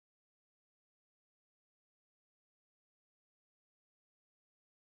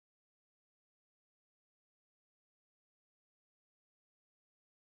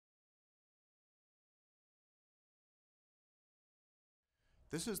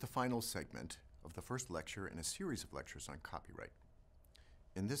This is the final segment of the first lecture in a series of lectures on copyright.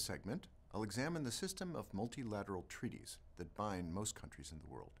 In this segment, I'll examine the system of multilateral treaties that bind most countries in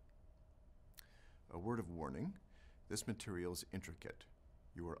the world. A word of warning, this material is intricate.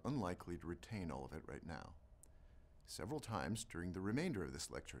 You are unlikely to retain all of it right now. Several times during the remainder of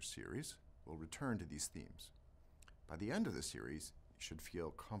this lecture series, we'll return to these themes. By the end of the series, you should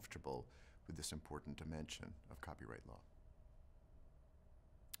feel comfortable with this important dimension of copyright law.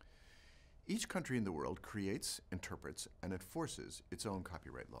 Each country in the world creates, interprets, and enforces its own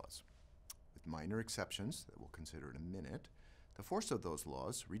copyright laws. With minor exceptions that we'll consider in a minute, the force of those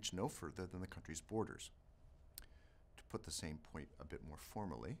laws reach no further than the country's borders. To put the same point a bit more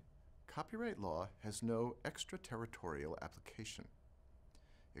formally, copyright law has no extraterritorial application.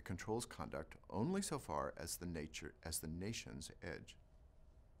 It controls conduct only so far as the nation's edge.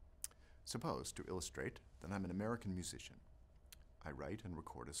 Suppose, to illustrate, that I'm an American musician. I write and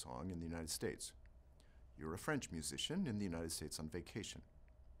record a song in the United States. You're a French musician in the United States on vacation.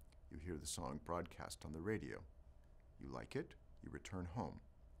 You hear the song broadcast on the radio. You like it, you return home.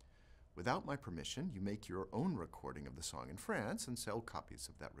 Without my permission, you make your own recording of the song in France and sell copies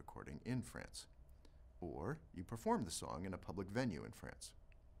of that recording in France. Or you perform the song in a public venue in France.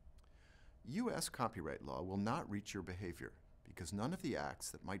 U.S. copyright law will not reach your behavior because none of the acts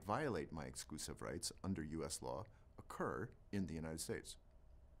that might violate my exclusive rights under U.S. law occur in the United States.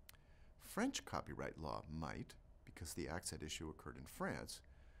 French copyright law might, because the acts at issue occurred in France,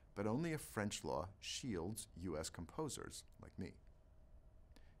 but only if French law shields U.S. composers like me.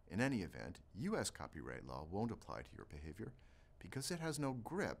 In any event, U.S. copyright law won't apply to your behavior because it has no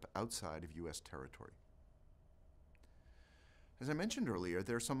grip outside of U.S. territory. As I mentioned earlier,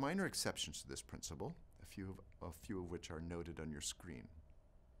 there are some minor exceptions to this principle, a few of which are noted on your screen.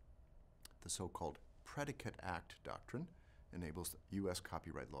 The so-called predicate act doctrine enables U.S.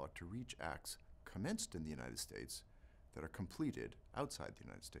 copyright law to reach acts commenced in the United States that are completed outside the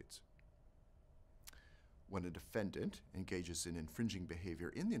United States. When a defendant engages in infringing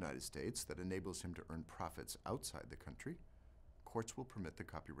behavior in the United States that enables him to earn profits outside the country, courts will permit the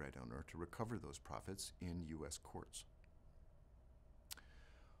copyright owner to recover those profits in U.S. courts.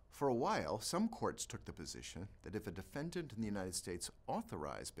 For a while, some courts took the position that if a defendant in the United States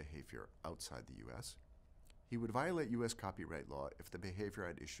authorized behavior outside the U.S., he would violate U.S. copyright law if the behavior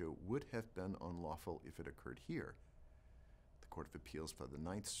at issue would have been unlawful if it occurred here. The Court of Appeals for the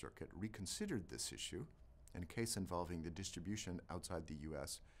Ninth Circuit reconsidered this issue in a case involving the distribution outside the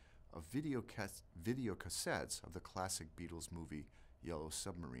U.S. of video cassettes of the classic Beatles movie Yellow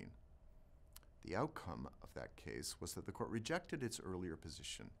Submarine. The outcome of that case was that the court rejected its earlier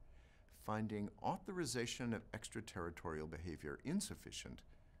position, finding authorization of extraterritorial behavior insufficient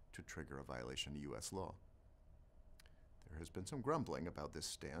to trigger a violation of U.S. law. There has been some grumbling about this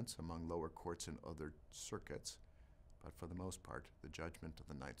stance among lower courts in other circuits, but for the most part, the judgment of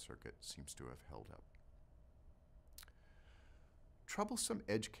the Ninth Circuit seems to have held up. Troublesome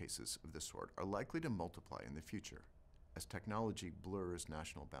edge cases of this sort are likely to multiply in the future as technology blurs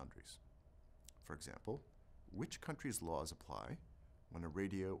national boundaries. For example, which country's laws apply when a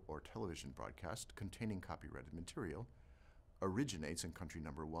radio or television broadcast containing copyrighted material originates in country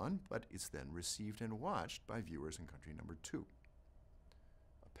number 1, but is then received and watched by viewers in country number 2.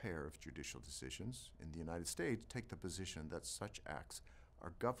 A pair of judicial decisions in the United States take the position that such acts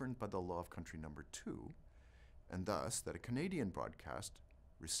are governed by the law of country number 2, and thus that a Canadian broadcast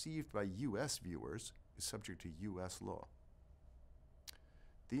received by U.S. viewers is subject to U.S. law.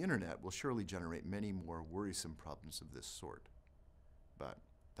 The internet will surely generate many more worrisome problems of this sort, but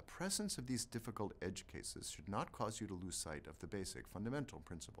the presence of these difficult edge cases should not cause you to lose sight of the basic fundamental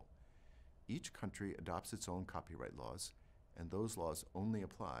principle. Each country adopts its own copyright laws, and those laws only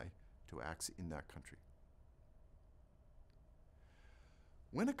apply to acts in that country.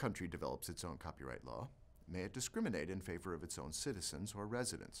 When a country develops its own copyright law, may it discriminate in favor of its own citizens or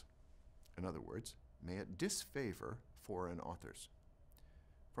residents? In other words, may it disfavor foreign authors?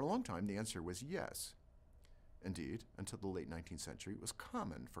 For a long time, the answer was yes. Indeed, until the late 19th century, it was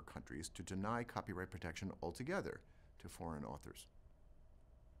common for countries to deny copyright protection altogether to foreign authors.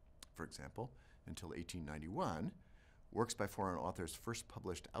 For example, until 1891, works by foreign authors first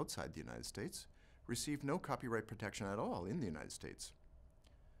published outside the United States received no copyright protection at all in the United States.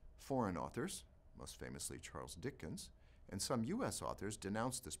 Foreign authors, most famously Charles Dickens, and some U.S. authors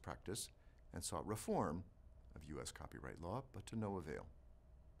denounced this practice and sought reform of U.S. copyright law, but to no avail.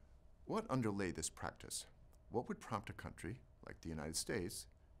 What underlay this practice? What would prompt a country, like the United States,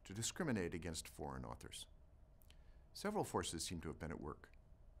 to discriminate against foreign authors? Several forces seem to have been at work.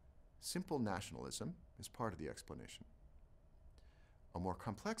 Simple nationalism is part of the explanation. A more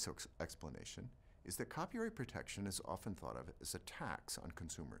complex explanation is that copyright protection is often thought of as a tax on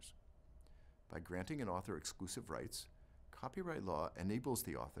consumers. By granting an author exclusive rights, copyright law enables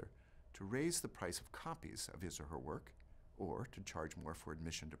the author to raise the price of copies of his or her work, or to charge more for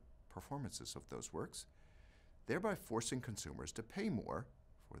admission to performances of those works, thereby forcing consumers to pay more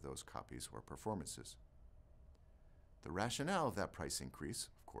for those copies or performances. The rationale of that price increase,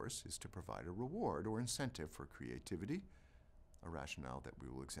 of course, is to provide a reward or incentive for creativity, a rationale that we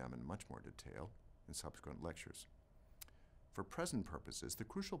will examine in much more detail in subsequent lectures. For present purposes, the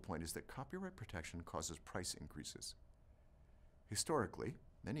crucial point is that copyright protection causes price increases. Historically,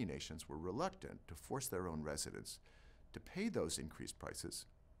 many nations were reluctant to force their own residents to pay those increased prices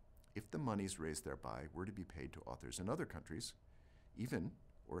if the monies raised thereby were to be paid to authors in other countries, even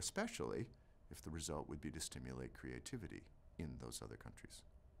or especially if the result would be to stimulate creativity in those other countries.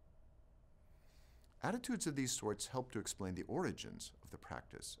 Attitudes of these sorts help to explain the origins of the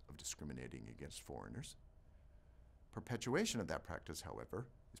practice of discriminating against foreigners. Perpetuation of that practice, however,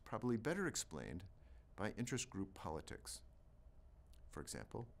 is probably better explained by interest group politics. For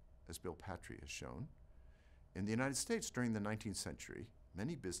example, as Bill Patry has shown, in the United States during the 19th century,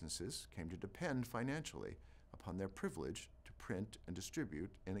 many businesses came to depend financially upon their privilege to print and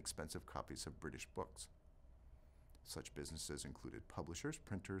distribute inexpensive copies of British books. Such businesses included publishers,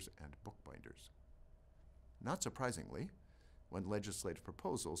 printers, and bookbinders. Not surprisingly, when legislative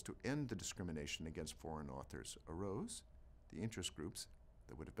proposals to end the discrimination against foreign authors arose, the interest groups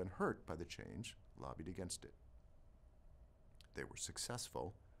that would have been hurt by the change lobbied against it. They were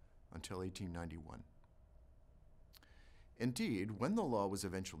successful until 1891. Indeed, when the law was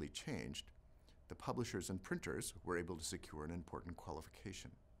eventually changed, the publishers and printers were able to secure an important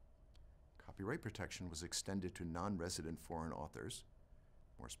qualification. Copyright protection was extended to non-resident foreign authors,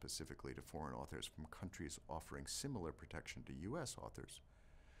 more specifically to foreign authors from countries offering similar protection to U.S. authors,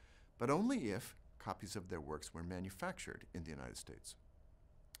 but only if copies of their works were manufactured in the United States.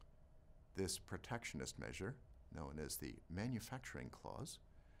 This protectionist measure, known as the Manufacturing Clause,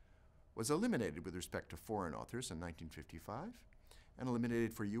 was eliminated with respect to foreign authors in 1955 and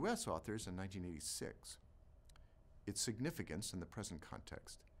eliminated for U.S. authors in 1986. Its significance in the present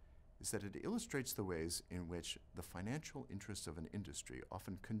context is that it illustrates the ways in which the financial interests of an industry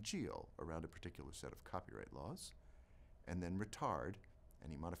often congeal around a particular set of copyright laws and then retard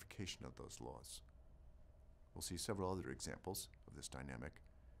any modification of those laws. We'll see several other examples of this dynamic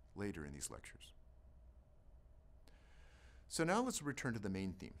later in these lectures. So now let's return to the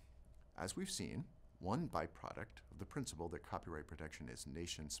main theme. As we've seen, one byproduct of the principle that copyright protection is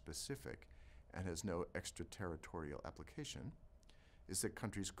nation-specific and has no extraterritorial application is that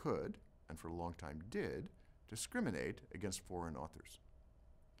countries could, and for a long time did, discriminate against foreign authors.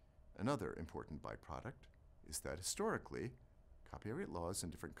 Another important byproduct is that historically, copyright laws in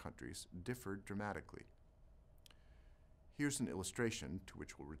different countries differed dramatically. Here's an illustration to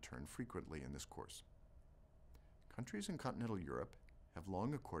which we'll return frequently in this course. Countries in continental Europe have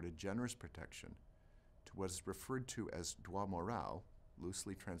long accorded generous protection to what is referred to as droit moral,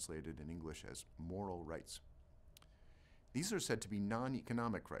 loosely translated in English as moral rights. These are said to be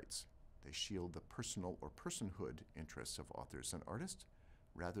non-economic rights. They shield the personal or personhood interests of authors and artists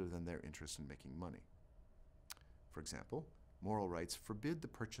rather than their interest in making money. For example, moral rights forbid the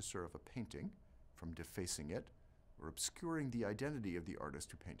purchaser of a painting from defacing it or obscuring the identity of the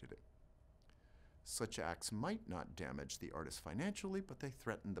artist who painted it. Such acts might not damage the artist financially, but they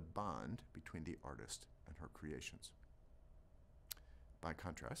threaten the bond between the artist and her creations. By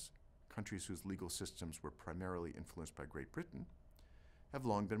contrast, countries whose legal systems were primarily influenced by Great Britain have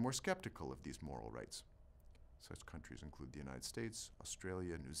long been more skeptical of these moral rights. Such countries include the United States,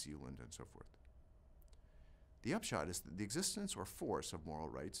 Australia, New Zealand, and so forth. The upshot is that the existence or force of moral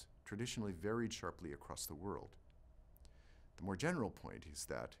rights traditionally varied sharply across the world. The more general point is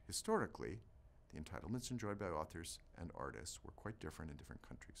that, historically, the entitlements enjoyed by authors and artists were quite different in different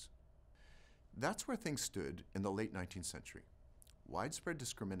countries. That's where things stood in the late 19th century. Widespread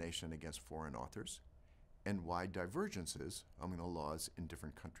discrimination against foreign authors and wide divergences among the laws in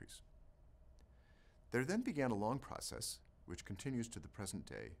different countries. There then began a long process, which continues to the present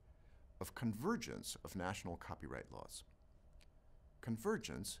day, of convergence of national copyright laws.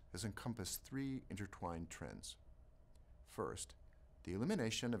 Convergence has encompassed three intertwined trends. First, the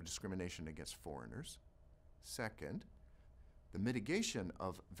elimination of discrimination against foreigners. Second, the mitigation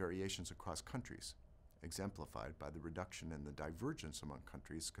of variations across countries, exemplified by the reduction in the divergence among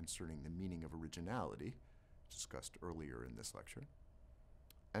countries concerning the meaning of originality, discussed earlier in this lecture.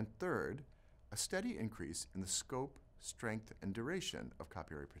 And third, a steady increase in the scope, strength, and duration of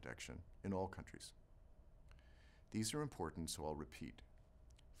copyright protection in all countries. These are important, so I'll repeat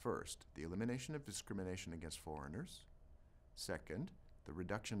First, the elimination of discrimination against foreigners. Second, the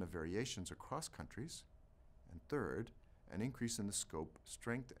reduction of variations across countries. And third, an increase in the scope,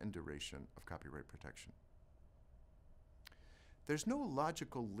 strength, and duration of copyright protection. There's no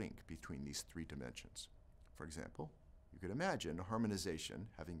logical link between these three dimensions. For example, you could imagine harmonization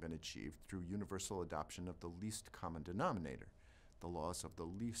having been achieved through universal adoption of the least common denominator, the laws of the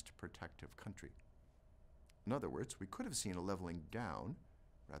least protective country. In other words, we could have seen a leveling down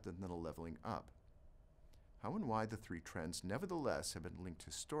rather than a leveling up. How and why the three trends nevertheless have been linked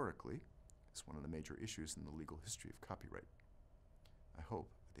historically is one of the major issues in the legal history of copyright. I hope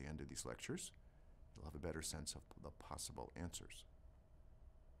at the end of these lectures, you'll have a better sense of the possible answers.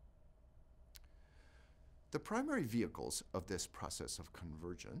 The primary vehicles of this process of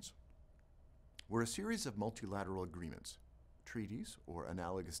convergence were a series of multilateral agreements, treaties or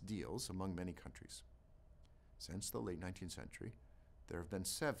analogous deals among many countries. Since the late 19th century, there have been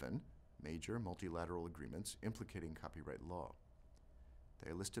 7 major multilateral agreements implicating copyright law.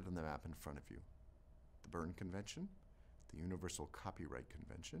 They are listed on the map in front of you. The Berne Convention, the Universal Copyright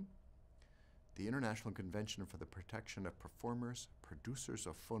Convention, the International Convention for the Protection of Performers, Producers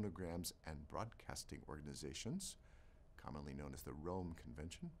of Phonograms, and Broadcasting Organizations, commonly known as the Rome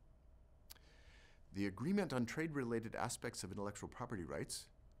Convention, the Agreement on Trade-Related Aspects of Intellectual Property Rights,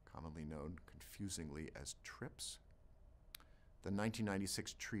 commonly known confusingly as TRIPS, the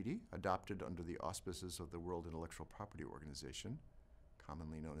 1996 Treaty, adopted under the auspices of the World Intellectual Property Organization,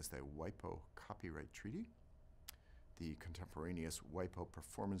 commonly known as the WIPO Copyright Treaty, the contemporaneous WIPO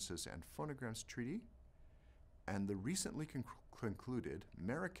Performances and Phonograms Treaty, and the recently concluded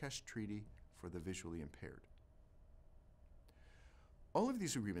Marrakesh Treaty for the Visually Impaired. All of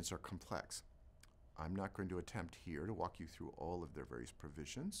these agreements are complex. I'm not going to attempt here to walk you through all of their various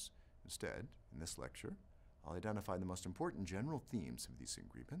provisions. Instead, in this lecture, I'll identify the most important general themes of these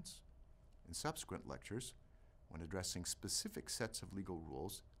agreements. In subsequent lectures, when addressing specific sets of legal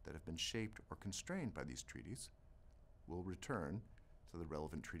rules that have been shaped or constrained by these treaties, we'll return to the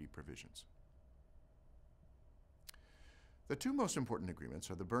relevant treaty provisions. The 2 most important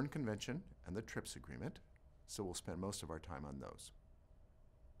agreements are the Berne Convention and the TRIPS Agreement, so we'll spend most of our time on those.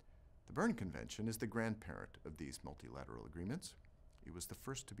 The Berne Convention is the grandparent of these multilateral agreements. It was the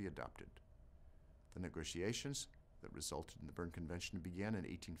first to be adopted. The negotiations that resulted in the Berne Convention began in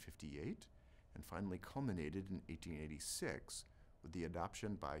 1858 and finally culminated in 1886 with the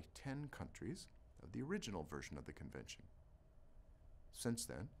adoption by 10 countries of the original version of the convention. Since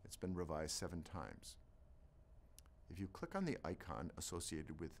then, it's been revised 7 times. If you click on the icon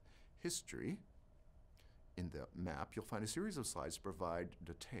associated with history in the map, you'll find a series of slides that provide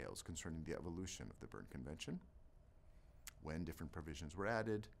details concerning the evolution of the Berne Convention, when different provisions were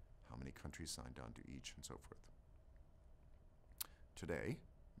added, how many countries signed on to each, and so forth. Today,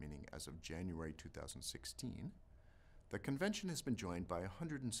 meaning as of January 2016, the convention has been joined by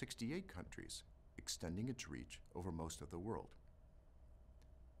 168 countries, extending its reach over most of the world.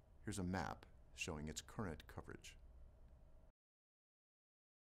 Here's a map showing its current coverage.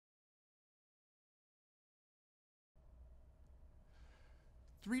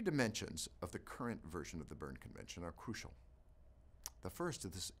 Three dimensions of the current version of the Berne Convention are crucial. The first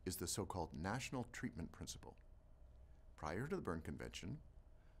of this is the so-called national treatment principle. Prior to the Berne Convention,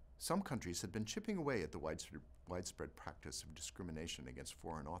 some countries had been chipping away at the widespread practice of discrimination against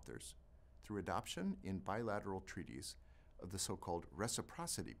foreign authors through adoption in bilateral treaties of the so-called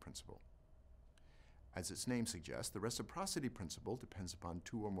reciprocity principle. As its name suggests, the reciprocity principle depends upon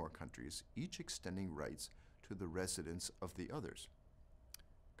 2 or more countries, each extending rights to the residents of the others.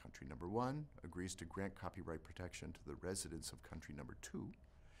 Country number 1 agrees to grant copyright protection to the residents of country number 2,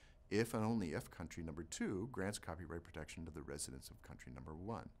 if and only if country number 2 grants copyright protection to the residents of country number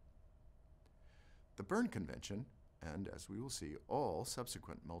 1. The Berne Convention, and as we will see, all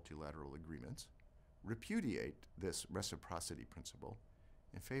subsequent multilateral agreements, repudiate this reciprocity principle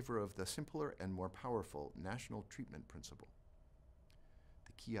in favor of the simpler and more powerful national treatment principle.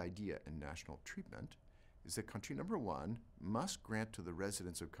 The key idea in national treatment is that country number 1 must grant to the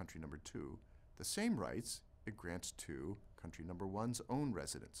residents of country number 2 the same rights it grants to country number 1's own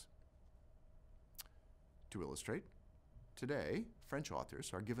residents. To illustrate, today, French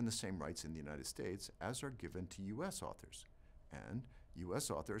authors are given the same rights in the United States as are given to U.S. authors, and U.S.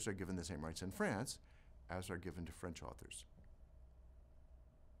 authors are given the same rights in France as are given to French authors.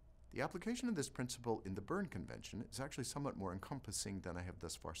 The application of this principle in the Berne Convention is actually somewhat more encompassing than I have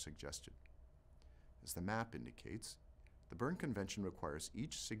thus far suggested. As the map indicates, the Berne Convention requires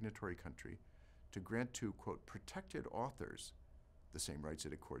each signatory country to grant to, quote, protected authors the same rights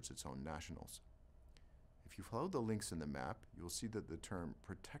it accords its own nationals. If you follow the links in the map, you will see that the term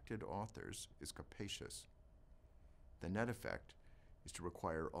protected authors is capacious. The net effect is to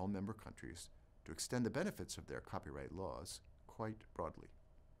require all member countries to extend the benefits of their copyright laws quite broadly.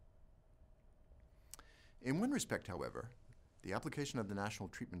 In one respect, however, the application of the national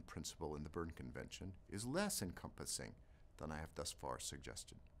treatment principle in the Berne Convention is less encompassing than I have thus far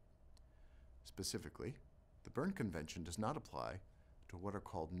suggested. Specifically, the Berne Convention does not apply to what are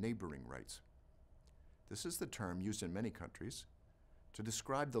called neighboring rights. This is the term used in many countries to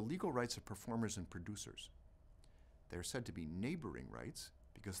describe the legal rights of performers and producers. They are said to be neighboring rights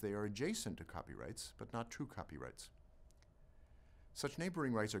because they are adjacent to copyrights, but not true copyrights. Such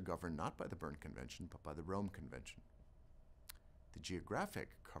neighboring rights are governed not by the Berne Convention, but by the Rome Convention. The geographic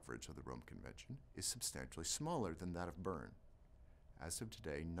coverage of the Rome Convention is substantially smaller than that of Berne. As of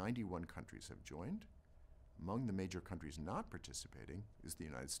today, 91 countries have joined. Among the major countries not participating is the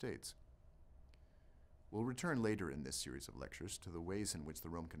United States. We'll return later in this series of lectures to the ways in which the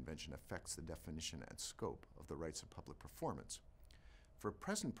Rome Convention affects the definition and scope of the rights of public performance. For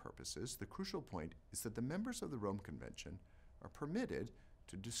present purposes, the crucial point is that the members of the Rome Convention are permitted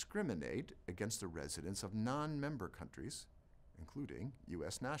to discriminate against the residents of non-member countries, including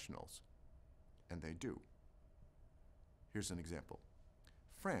U.S. nationals, and they do. Here's an example.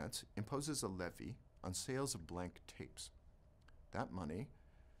 France imposes a levy on sales of blank tapes. That money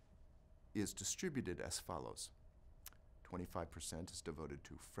is distributed as follows. 25% is devoted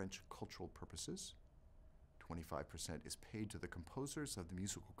to French cultural purposes. 25% is paid to the composers of the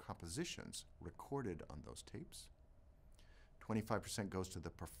musical compositions recorded on those tapes. 25% goes to the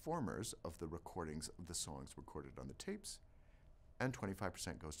performers of the recordings of the songs recorded on the tapes, and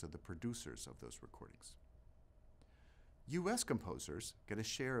 25% goes to the producers of those recordings. U.S. composers get a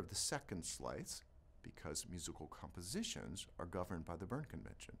share of the second slice because musical compositions are governed by the Berne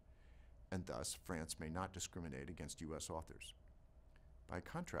Convention, and thus France may not discriminate against U.S. authors. By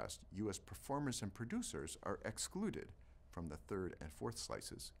contrast, U.S. performers and producers are excluded from the third and fourth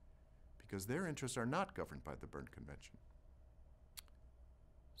slices because their interests are not governed by the Berne Convention.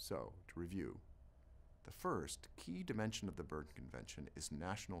 So, to review, the first key dimension of the Berne Convention is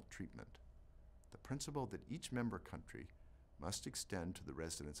national treatment, the principle that each member country must extend to the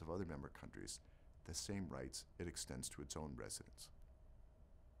residents of other member countries the same rights it extends to its own residents.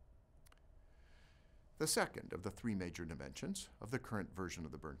 The second of the three major dimensions of the current version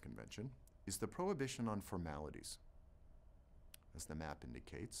of the Berne Convention is the prohibition on formalities. As the map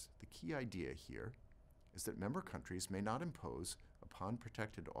indicates, the key idea here is that member countries may not impose upon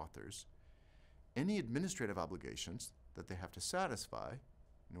protected authors any administrative obligations that they have to satisfy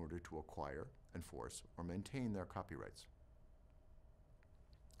in order to acquire, enforce, or maintain their copyrights.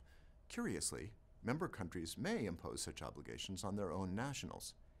 Curiously, member countries may impose such obligations on their own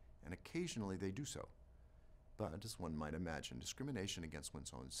nationals, and occasionally they do so. But, as one might imagine, discrimination against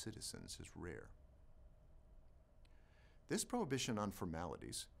one's own citizens is rare. This prohibition on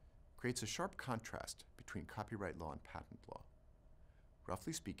formalities creates a sharp contrast between copyright law and patent law.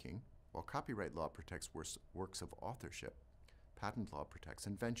 Roughly speaking, while copyright law protects works of authorship, patent law protects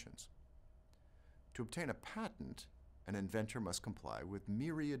inventions. To obtain a patent, an inventor must comply with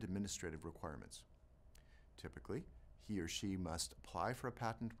myriad administrative requirements. Typically, he or she must apply for a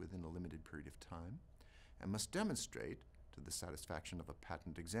patent within a limited period of time and must demonstrate to the satisfaction of a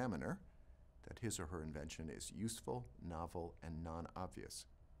patent examiner that his or her invention is useful, novel, and non-obvious.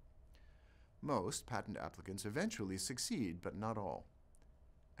 Most patent applicants eventually succeed, but not all,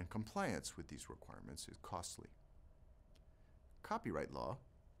 and compliance with these requirements is costly. Copyright law,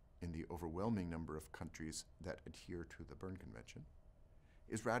 in the overwhelming number of countries that adhere to the Berne Convention,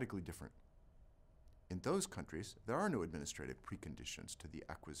 is radically different. In those countries, there are no administrative preconditions to the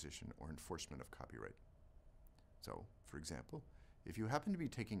acquisition or enforcement of copyright. So, for example, if you happen to be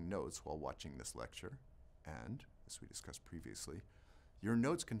taking notes while watching this lecture, and, as we discussed previously, your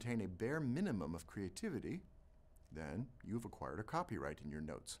notes contain a bare minimum of creativity, then you've acquired a copyright in your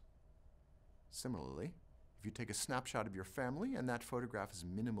notes. Similarly, if you take a snapshot of your family and that photograph is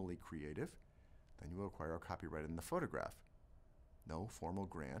minimally creative, then you will acquire a copyright in the photograph. No formal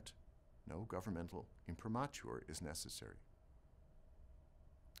grant, no governmental imprimatur is necessary.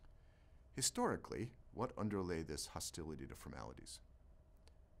 Historically, what underlay this hostility to formalities?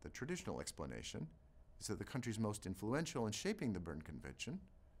 The traditional explanation is that the countries most influential in shaping the Berne Convention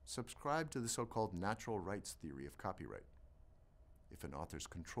subscribed to the so-called natural rights theory of copyright. If an author's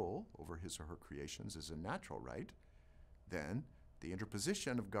control over his or her creations is a natural right, then the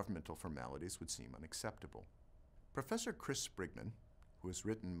interposition of governmental formalities would seem unacceptable. Professor Chris Sprigman, who has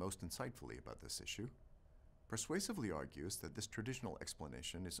written most insightfully about this issue, persuasively argues that this traditional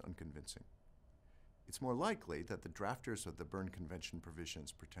explanation is unconvincing. it's more likely that the drafters of the Berne Convention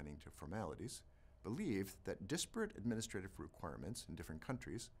provisions pertaining to formalities believed that disparate administrative requirements in different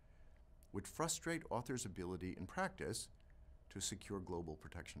countries would frustrate authors' ability in practice to secure global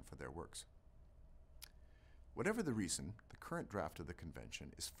protection for their works. Whatever the reason, the current draft of the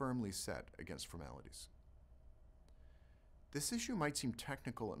convention is firmly set against formalities. This issue might seem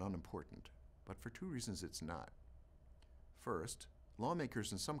technical and unimportant, but for two reasons it's not. First,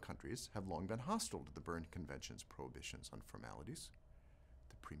 lawmakers in some countries have long been hostile to the Berne Convention's prohibitions on formalities.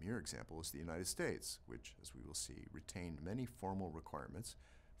 The premier example is the United States, which, as we will see, retained many formal requirements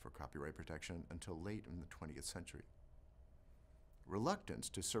for copyright protection until late in the 20th century. Reluctance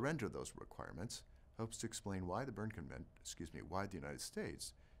to surrender those requirements helps to explain why why the United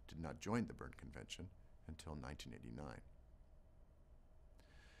States did not join the Berne Convention until 1989.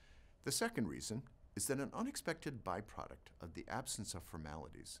 The second reason is that an unexpected byproduct of the absence of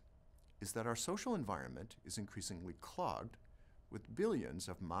formalities is that our social environment is increasingly clogged with billions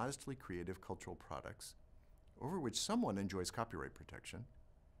of modestly creative cultural products over which someone enjoys copyright protection,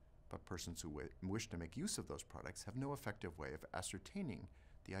 but persons who wish to make use of those products have no effective way of ascertaining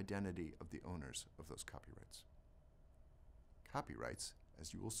the identity of the owners of those copyrights. Copyrights,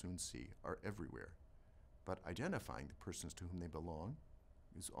 as you will soon see, are everywhere, but identifying the persons to whom they belong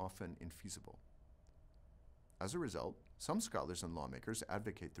is often infeasible. As a result, some scholars and lawmakers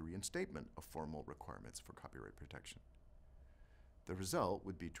advocate the reinstatement of formal requirements for copyright protection. The result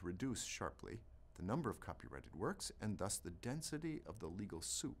would be to reduce sharply the number of copyrighted works and thus the density of the legal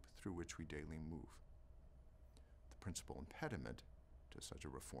soup through which we daily move. The principal impediment to such a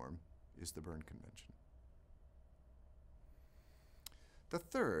reform is the Berne Convention. The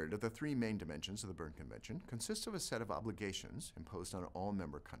third of the three main dimensions of the Berne Convention consists of a set of obligations imposed on all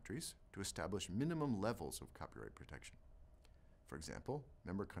member countries to establish minimum levels of copyright protection. For example,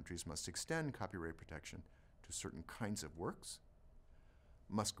 member countries must extend copyright protection to certain kinds of works,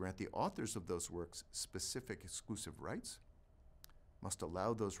 must grant the authors of those works specific exclusive rights, must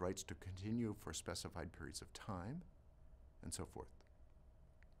allow those rights to continue for specified periods of time, and so forth.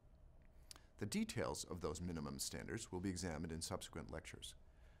 The details of those minimum standards will be examined in subsequent lectures.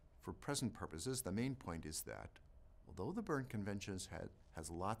 For present purposes, the main point is that, although the Berne Convention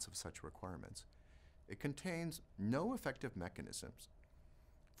has lots of such requirements, it contains no effective mechanisms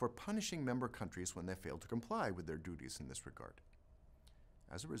for punishing member countries when they fail to comply with their duties in this regard.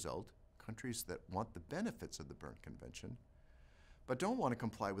 As a result, countries that want the benefits of the Berne Convention but don't want to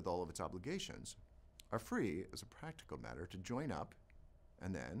comply with all of its obligations are free, as a practical matter, to join up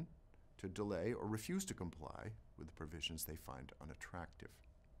and then to delay or refuse to comply with the provisions they find unattractive.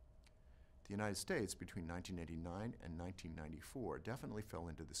 The United States, between 1989 and 1994, definitely fell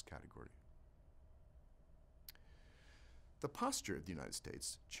into this category. The posture of the United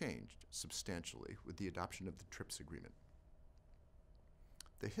States changed substantially with the adoption of the TRIPS agreement.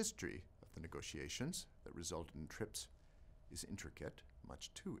 The history of the negotiations that resulted in TRIPS is intricate,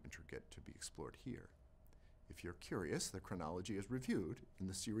 much too intricate to be explored here. If you're curious, the chronology is reviewed in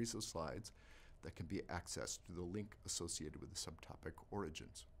the series of slides that can be accessed through the link associated with the subtopic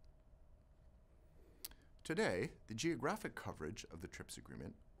Origins. Today, the geographic coverage of the TRIPS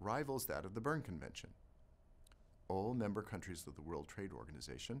agreement rivals that of the Berne Convention. All member countries of the World Trade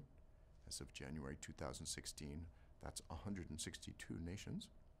Organization, as of January 2016, that's 162 nations,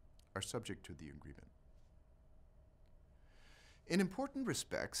 are subject to the agreement. In important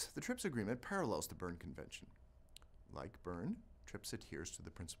respects, the TRIPS agreement parallels the Berne Convention. Like Berne, TRIPS adheres to the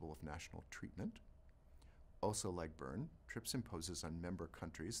principle of national treatment. Also like Berne, TRIPS imposes on member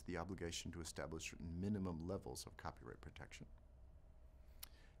countries the obligation to establish certain minimum levels of copyright protection.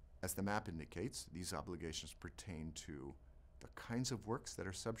 As the map indicates, these obligations pertain to the kinds of works that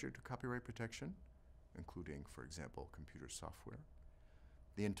are subject to copyright protection, including, for example, computer software.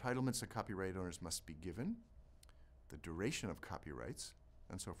 The entitlements that copyright owners must be given, the duration of copyrights,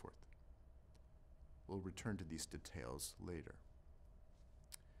 and so forth. We'll return to these details later.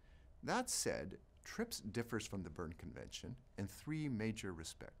 That said, TRIPS differs from the Berne Convention in three major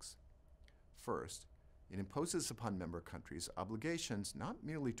respects. First, it imposes upon member countries obligations not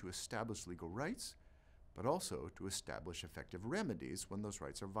merely to establish legal rights, but also to establish effective remedies when those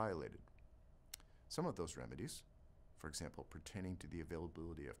rights are violated. Some of those remedies, for example, pertaining to the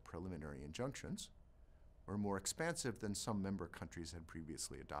availability of preliminary injunctions, were more expansive than some member countries had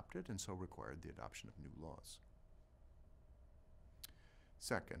previously adopted and so required the adoption of new laws.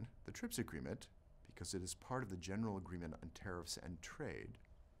 Second, the TRIPS agreement, because it is part of the General Agreement on Tariffs and Trade,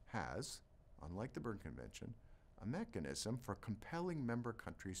 has, unlike the Berne Convention, a mechanism for compelling member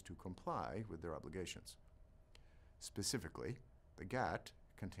countries to comply with their obligations. Specifically, the GATT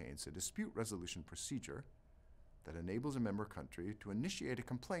contains a dispute resolution procedure that enables a member country to initiate a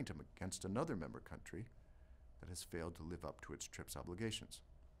complaint against another member country that has failed to live up to its TRIPS obligations.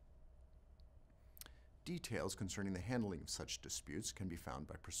 Details concerning the handling of such disputes can be found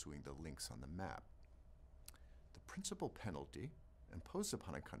by pursuing the links on the map. The principal penalty imposed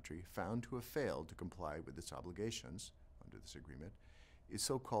upon a country found to have failed to comply with its obligations under this agreement is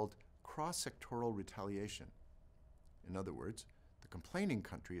so-called cross-sectoral retaliation. In other words, the complaining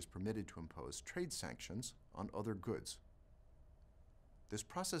country is permitted to impose trade sanctions on other goods. This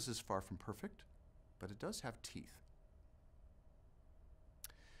process is far from perfect, but it does have teeth.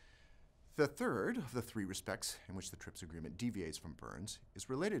 The third of the three respects in which the TRIPS agreement deviates from Burns is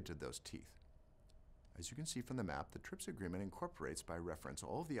related to those teeth. As you can see from the map, the TRIPS agreement incorporates by reference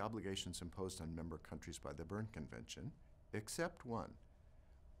all of the obligations imposed on member countries by the Berne Convention, except one,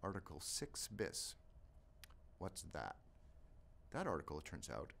 Article 6 bis. What's that? That article, it turns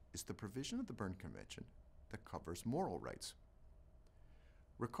out, is the provision of the Berne Convention that covers moral rights.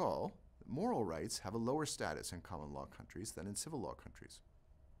 Recall that moral rights have a lower status in common law countries than in civil law countries.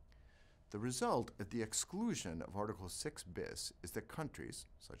 The result of the exclusion of Article 6 bis is that countries,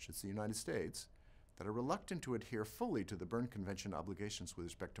 such as the United States, that are reluctant to adhere fully to the Berne Convention obligations with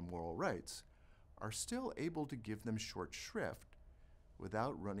respect to moral rights, are still able to give them short shrift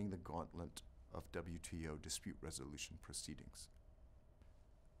without running the gauntlet of WTO dispute resolution proceedings.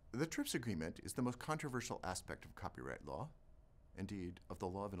 The TRIPS agreement is the most controversial aspect of copyright law, indeed of the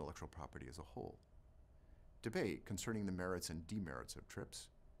law of intellectual property as a whole. Debate concerning the merits and demerits of TRIPS,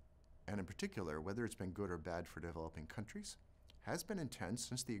 and in particular whether it's been good or bad for developing countries, has been intense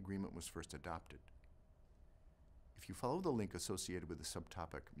since the agreement was first adopted. If you follow the link associated with the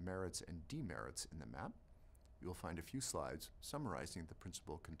subtopic Merits and Demerits in the map, you will find a few slides summarizing the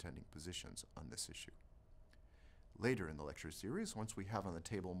principal contending positions on this issue. Later in the lecture series, once we have on the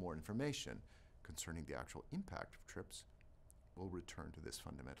table more information concerning the actual impact of TRIPS, we'll return to this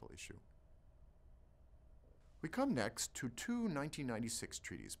fundamental issue. We come next to two 1996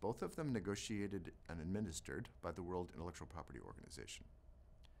 treaties, both of them negotiated and administered by the World Intellectual Property Organization.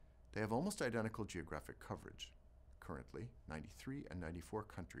 They have almost identical geographic coverage, currently 93 and 94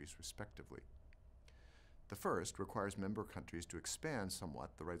 countries respectively. The first requires member countries to expand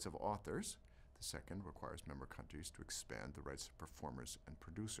somewhat the rights of authors. The second requires member countries to expand the rights of performers and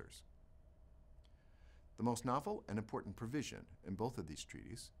producers. The most novel and important provision in both of these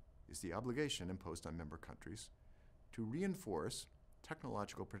treaties is the obligation imposed on member countries to reinforce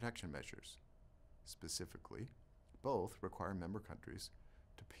technological protection measures. Specifically, both require member countries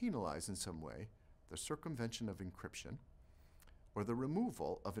to penalize in some way the circumvention of encryption or the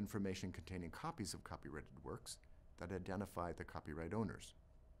removal of information containing copies of copyrighted works that identify the copyright owners.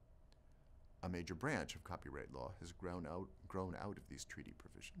 A major branch of copyright law has grown out of these treaty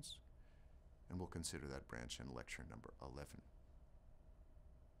provisions, and we'll consider that branch in lecture number 11.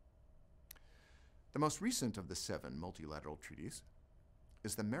 The most recent of the 7 multilateral treaties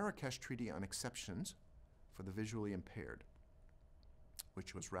is the Marrakesh Treaty on Exceptions for the Visually Impaired,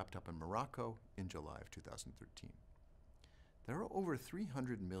 which was wrapped up in Morocco in July of 2013. There are over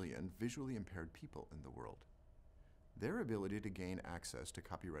 300 million visually impaired people in the world. Their ability to gain access to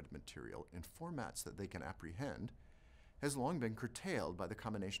copyrighted material in formats that they can apprehend has long been curtailed by the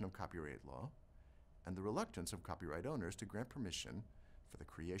combination of copyright law and the reluctance of copyright owners to grant permission for the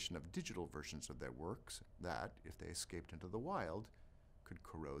creation of digital versions of their works that, if they escaped into the wild, could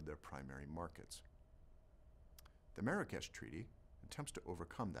corrode their primary markets. The Marrakesh Treaty attempts to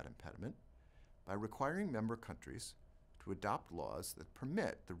overcome that impediment by requiring member countries to adopt laws that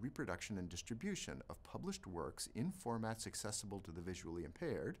permit the reproduction and distribution of published works in formats accessible to the visually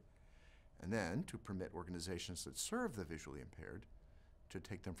impaired, and then to permit organizations that serve the visually impaired to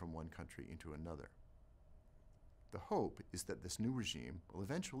take them from one country into another. The hope is that this new regime will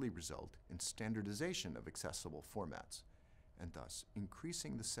eventually result in standardization of accessible formats, and thus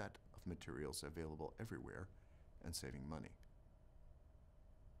increasing the set of materials available everywhere and saving money.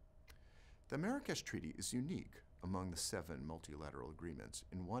 The Marrakesh Treaty is unique among the 7 multilateral agreements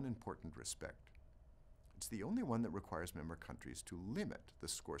in one important respect. It's the only one that requires member countries to limit the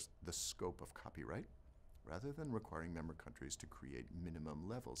scope of copyright, rather than requiring member countries to create minimum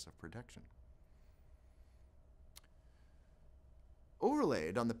levels of protection.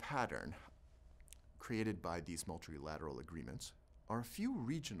 Overlaid on the pattern created by these multilateral agreements are a few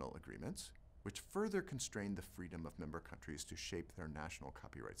regional agreements which further constrain the freedom of member countries to shape their national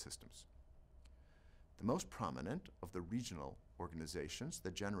copyright systems. The most prominent of the regional organizations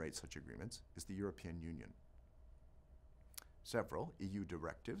that generate such agreements is the European Union. Several EU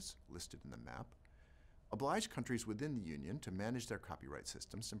directives listed in the map oblige countries within the Union to manage their copyright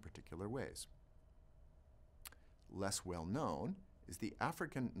systems in particular ways. Less well known is the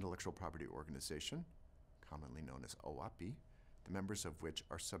African Intellectual Property Organization, commonly known as OAPI, the members of which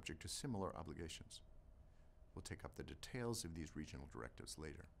are subject to similar obligations. We'll take up the details of these regional directives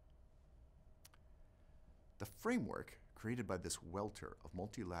later. The framework created by this welter of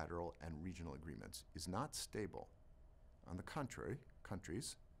multilateral and regional agreements is not stable. On the contrary,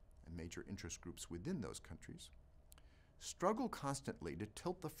 countries and major interest groups within those countries struggle constantly to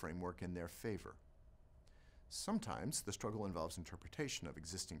tilt the framework in their favor. Sometimes the struggle involves interpretation of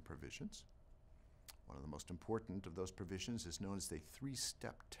existing provisions. One of the most important of those provisions is known as the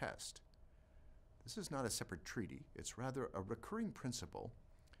three-step test. This is not a separate treaty, it's rather a recurring principle,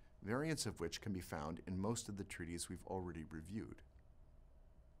 variants of which can be found in most of the treaties we've already reviewed.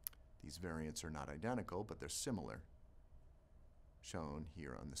 These variants are not identical, but they're similar. Shown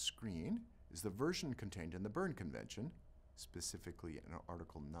here on the screen is the version contained in the Berne Convention, specifically in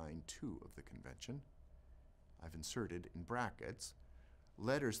Article 9.2 of the Convention. I've inserted in brackets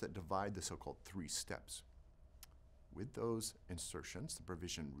letters that divide the so-called three steps. With those insertions, the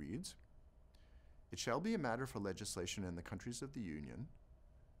provision reads, "It shall be a matter for legislation in the countries of the Union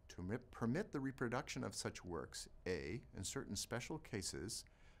to permit the reproduction of such works, A, in certain special cases,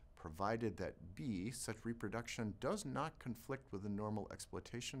 provided that B, such reproduction does not conflict with the normal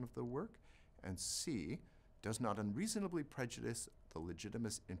exploitation of the work, and C, does not unreasonably prejudice the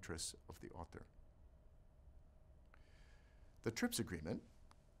legitimate interests of the author." The TRIPS agreement,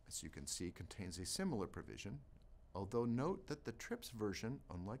 as you can see, contains a similar provision, although note that the TRIPS version,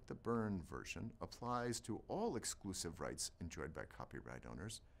 unlike the Berne version, applies to all exclusive rights enjoyed by copyright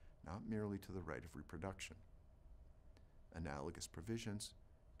owners, not merely to the right of reproduction. Analogous provisions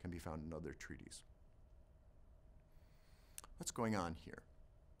can be found in other treaties. What's going on here?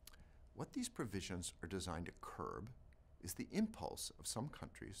 What these provisions are designed to curb is the impulse of some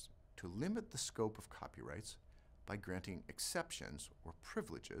countries to limit the scope of copyrights by granting exceptions or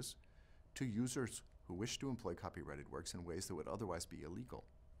privileges to users who wish to employ copyrighted works in ways that would otherwise be illegal.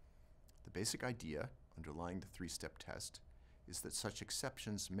 The basic idea underlying the three-step test is that such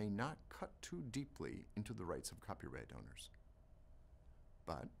exceptions may not cut too deeply into the rights of copyright owners.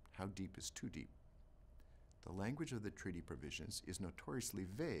 But how deep is too deep? The language of the treaty provisions is notoriously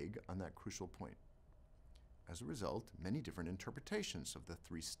vague on that crucial point. As a result, many different interpretations of the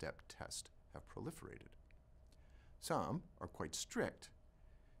three-step test have proliferated. Some are quite strict.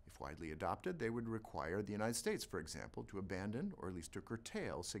 If widely adopted, they would require the United States, for example, to abandon or at least to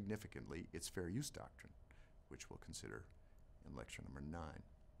curtail significantly its fair use doctrine, which we'll consider in lecture number 9.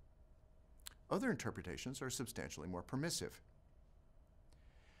 Other interpretations are substantially more permissive.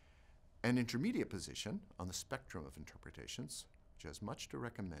 An intermediate position on the spectrum of interpretations, which has much to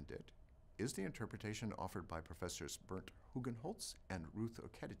recommend it, is the interpretation offered by Professors Bernd Hugenholtz and Ruth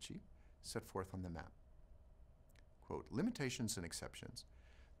Okedici, set forth on the map. Quote, "Limitations and exceptions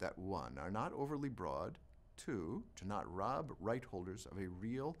that 1. Are not overly broad, 2. Do not rob right holders of a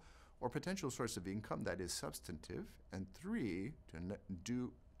real or potential source of income that is substantive, and 3. Do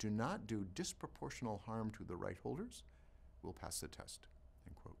not do disproportional harm to the right holders, will pass the test."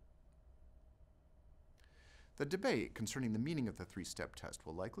 End quote. The debate concerning the meaning of the three-step test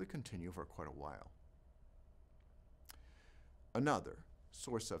will likely continue for quite a while. Another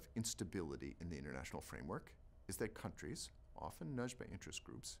source of instability in the international framework is that countries, often nudged by interest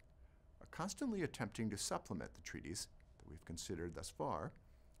groups, are constantly attempting to supplement the treaties that we've considered thus far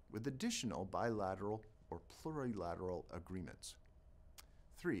with additional bilateral or plurilateral agreements.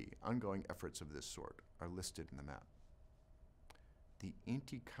 3 ongoing efforts of this sort are listed in the map. The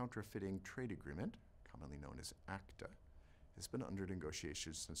Anti-Counterfeiting Trade Agreement, commonly known as ACTA, has been under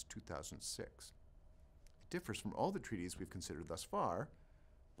negotiation since 2006. It differs from all the treaties we've considered thus far,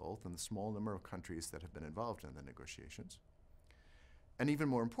 both in the small number of countries that have been involved in the negotiations, and even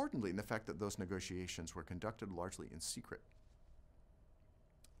more importantly, in the fact that those negotiations were conducted largely in secret.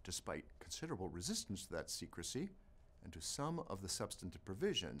 Despite considerable resistance to that secrecy and to some of the substantive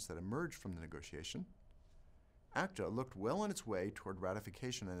provisions that emerged from the negotiation, ACTA looked well on its way toward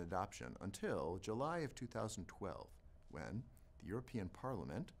ratification and adoption until July of 2012, when the European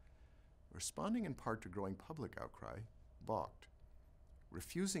Parliament, responding in part to growing public outcry, balked,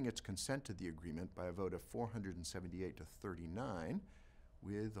 refusing its consent to the agreement by a vote of 478 to 39,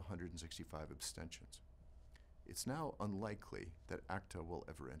 with 165 abstentions. It's now unlikely that ACTA will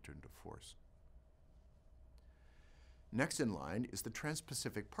ever enter into force. Next in line is the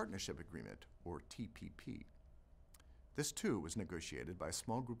Trans-Pacific Partnership Agreement, or TPP. This too was negotiated by a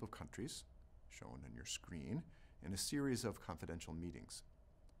small group of countries, shown on your screen, in a series of confidential meetings.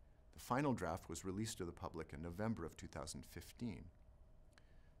 The final draft was released to the public in November of 2015.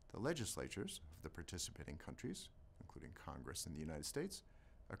 The legislatures of the participating countries, including Congress in the United States,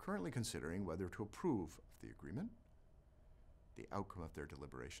 are currently considering whether to approve of the agreement. The outcome of their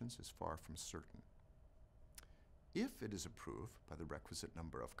deliberations is far from certain. If it is approved by the requisite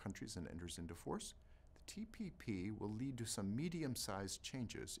number of countries and enters into force, the TPP will lead to some medium-sized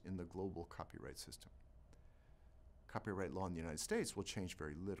changes in the global copyright system. Copyright law in the United States will change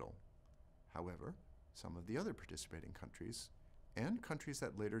very little. However, some of the other participating countries and countries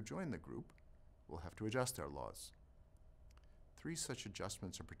that later join the group will have to adjust their laws. 3 such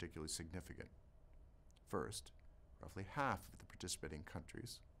adjustments are particularly significant. First, roughly half of the participating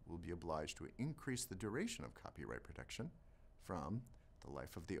countries will be obliged to increase the duration of copyright protection from the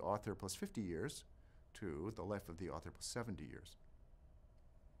life of the author plus 50 years to the life of the author plus 70 years.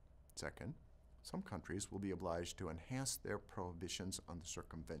 Second, some countries will be obliged to enhance their prohibitions on the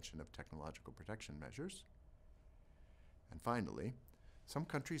circumvention of technological protection measures. And finally, some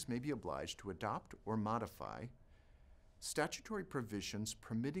countries may be obliged to adopt or modify statutory provisions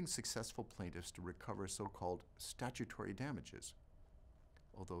permitting successful plaintiffs to recover so-called statutory damages,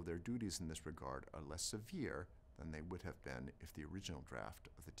 although their duties in this regard are less severe than they would have been if the original draft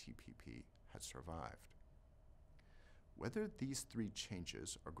of the TPP had survived. Whether these 3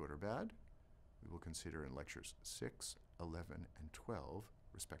 changes are good or bad, we will consider in lectures 6, 11, and 12,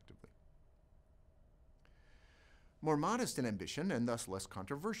 respectively. More modest in ambition and thus less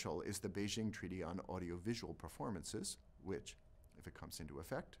controversial is the Beijing Treaty on Audiovisual Performances, which, if it comes into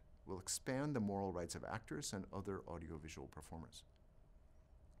effect, will expand the moral rights of actors and other audiovisual performers.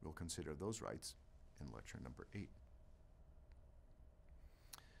 We'll consider those rights in lecture number 8.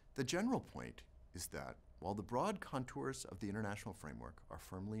 The general point is that while the broad contours of the international framework are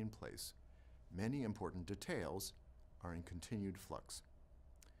firmly in place, many important details are in continued flux.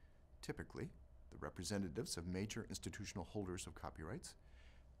 Typically, the representatives of major institutional holders of copyrights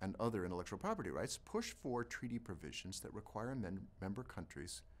and other intellectual property rights push for treaty provisions that require member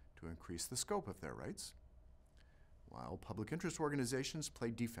countries to increase the scope of their rights, while public interest organizations play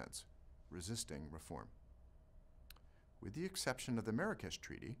defense, resisting reform. With the exception of the Marrakesh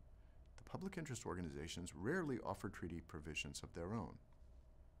Treaty, the public interest organizations rarely offer treaty provisions of their own.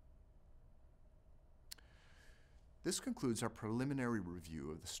 This concludes our preliminary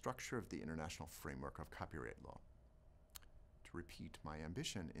review of the structure of the international framework of copyright law. To repeat, my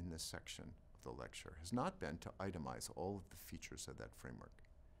ambition in this section of the lecture has not been to itemize all of the features of that framework.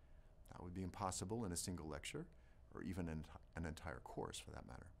 That would be impossible in a single lecture, or even in an entire course for that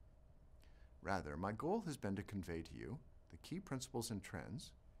matter. Rather, my goal has been to convey to you the key principles and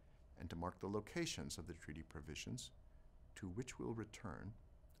trends, and to mark the locations of the treaty provisions to which we'll return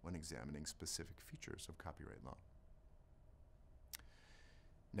when examining specific features of copyright law.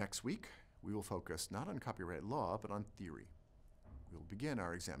 Next week, we will focus not on copyright law, but on theory. We will begin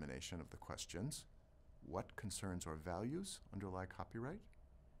our examination of the questions: what concerns or values underlie copyright,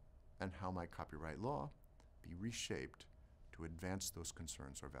 and how might copyright law be reshaped to advance those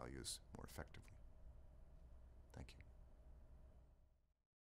concerns or values more effectively. Thank you.